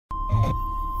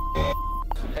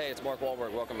Hey, it's Mark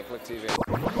Wahlberg. Welcome to ClickTV.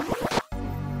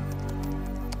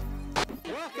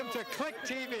 Welcome to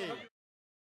ClickTV.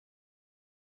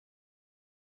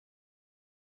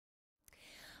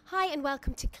 Hi and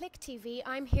welcome to ClickTV.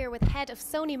 I'm here with head of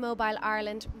Sony Mobile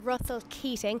Ireland, Russell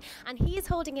Keating, and he is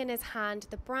holding in his hand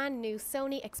the brand new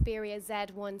Sony Xperia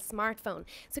Z1 smartphone.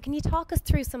 So can you talk us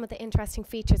through some of the interesting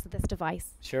features of this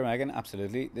device? Sure, Megan,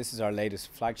 absolutely. This is our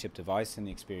latest flagship device in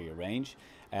the Xperia range.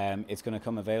 It's going to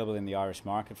come available in the Irish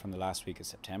market from the last week of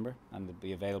September, and it'll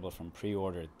be available from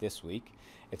pre-order this week.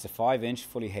 It's a 5-inch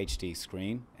fully HD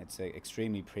screen. It's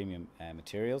extremely premium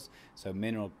materials, so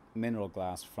mineral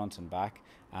glass front and back,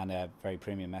 and a very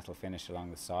premium metal finish along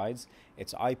the sides.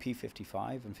 It's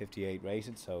IP55 and 58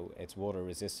 rated, so it's water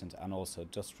resistant and also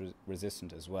dust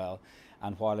resistant as well.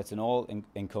 And while it's an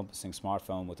all-encompassing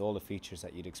smartphone with all the features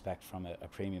that you'd expect from a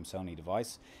premium Sony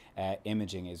device,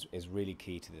 imaging is really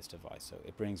key to this device. So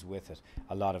it brings with it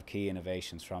a lot of key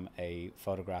innovations from a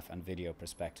photograph and video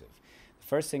perspective. The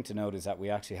first thing to note is that we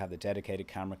actually have the dedicated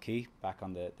camera key back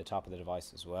on the top of the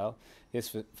device as well.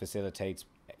 This facilitates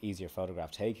easier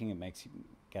photograph taking. It makes you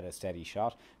get a steady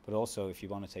shot, but also if you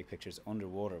want to take pictures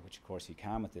underwater, which of course you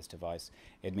can with this device,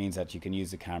 it means that you can use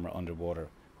the camera underwater,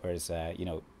 whereas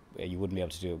you wouldn't be able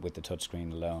to do it with the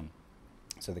touchscreen alone.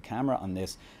 So the camera on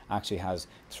this actually has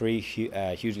three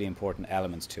hugely important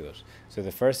elements to it. So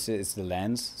the first is the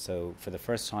lens. So for the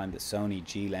first time, the Sony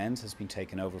G lens has been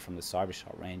taken over from the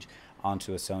Cybershot range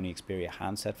onto a Sony Xperia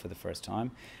handset for the first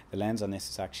time. The lens on this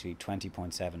is actually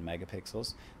 20.7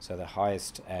 megapixels, so the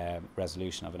highest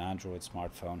resolution of an Android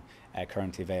smartphone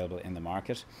currently available in the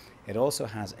market. It also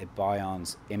has a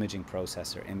Bionz imaging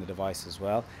processor in the device as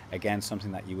well, again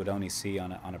something that you would only see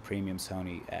on a premium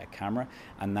Sony camera,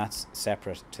 and that's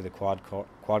separate to the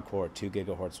quad-core 2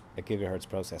 gigahertz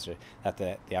processor that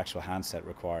the actual handset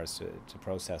requires to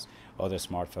process other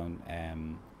smartphone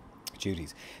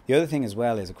duties. The other thing as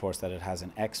well is, of course, that it has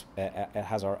it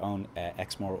has our own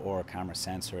Exmor Aura camera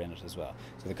sensor in it as well.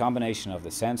 So the combination of the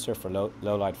sensor for low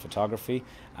light photography,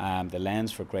 the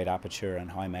lens for great aperture and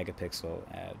high megapixel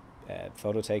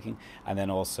photo taking, and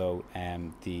then also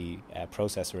the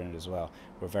processor in it as well.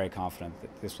 We're very confident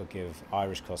that this will give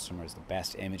Irish customers the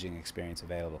best imaging experience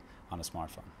available on a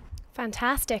smartphone.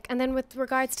 Fantastic. And then with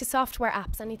regards to software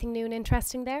apps, anything new and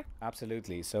interesting there?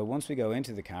 Absolutely. So once we go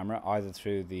into the camera, either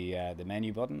through the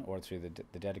menu button or through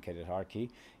the dedicated hard key,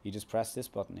 you just press this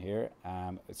button here,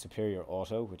 Superior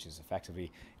Auto, which is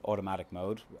effectively automatic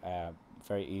mode.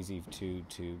 Very easy to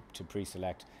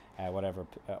pre-select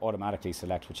automatically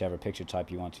select whichever picture type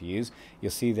you want to use.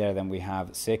 You'll see there then we have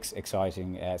 8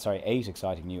 exciting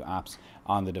new apps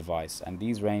on the device, and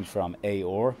these range from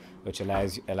AOR, which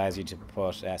allows you to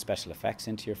put special effects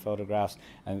into your photographs,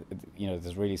 and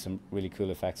there's really some really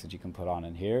cool effects that you can put on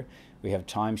in here. We have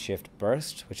Time Shift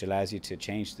Burst, which allows you to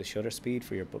change the shutter speed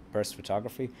for your burst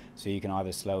photography, so you can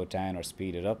either slow it down or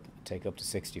speed it up, take up to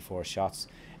 64 shots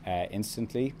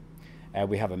instantly.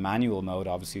 We have a manual mode,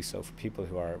 obviously, so for people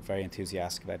who are very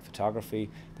enthusiastic about photography,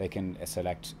 they can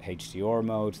select HDR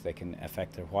mode, they can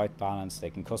affect their white balance, they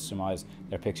can customize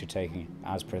their picture taking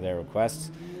as per their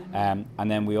requests. And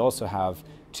then we also have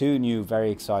 2 new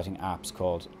very exciting apps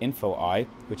called Info Eye,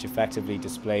 which effectively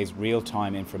displays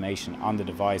real-time information on the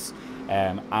device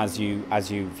as you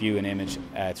view an image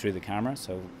through the camera.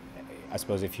 So I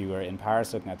suppose if you were in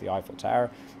Paris looking at the Eiffel Tower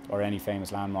or any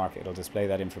famous landmark, it'll display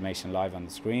that information live on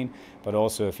the screen. But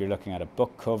also if you're looking at a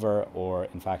book cover or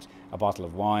in fact a bottle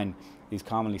of wine, these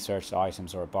commonly searched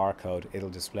items or a barcode, it'll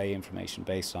display information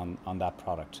based on that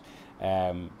product.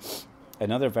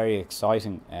 Another very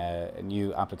exciting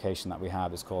new application that we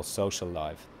have is called Social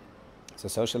Live. So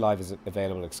Social Live is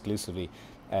available exclusively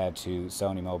to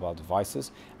Sony mobile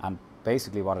devices, and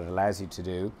basically what it allows you to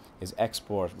do is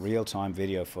export real-time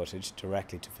video footage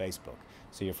directly to Facebook.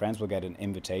 So your friends will get an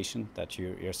invitation that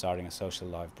you're starting a social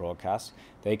live broadcast.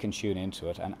 They can tune into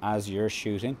it, and as you're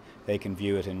shooting, they can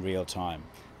view it in real time.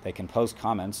 They can post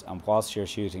comments, and whilst you're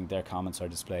shooting, their comments are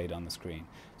displayed on the screen.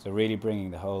 So really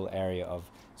bringing the whole area of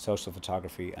social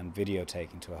photography and video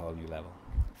taking to a whole new level.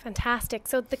 Fantastic.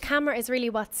 So the camera is really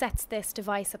what sets this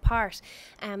device apart.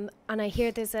 And I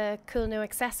hear there's a cool new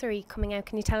accessory coming out.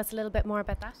 Can you tell us a little bit more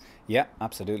about that? Yeah,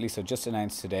 absolutely. So just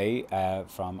announced today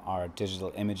from our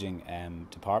digital imaging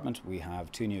department, we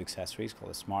have 2 new accessories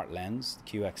called the Smart Lens,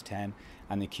 the QX10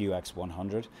 and the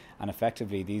QX100. And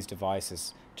effectively these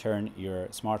devices turn your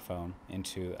smartphone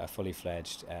into a fully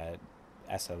fledged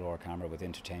SLR camera with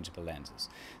interchangeable lenses.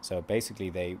 So basically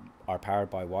they are powered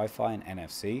by Wi-Fi and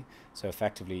NFC, so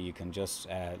effectively you can just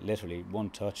literally one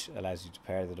touch allows you to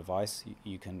pair the device.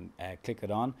 You can click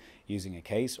it on using a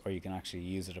case, or you can actually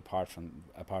use it apart from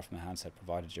the handset,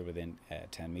 provided you're within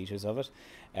 10 meters of it.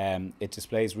 It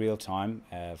displays real-time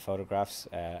photographs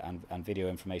and video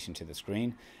information to the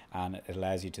screen, and it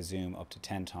allows you to zoom up to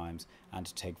 10 times and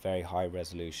to take very high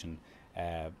resolution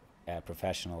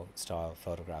professional style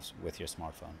photographs with your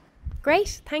smartphone.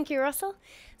 Great, thank you, Russell.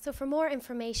 So for more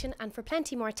information and for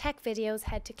plenty more tech videos,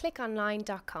 head to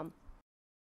clickonline.com.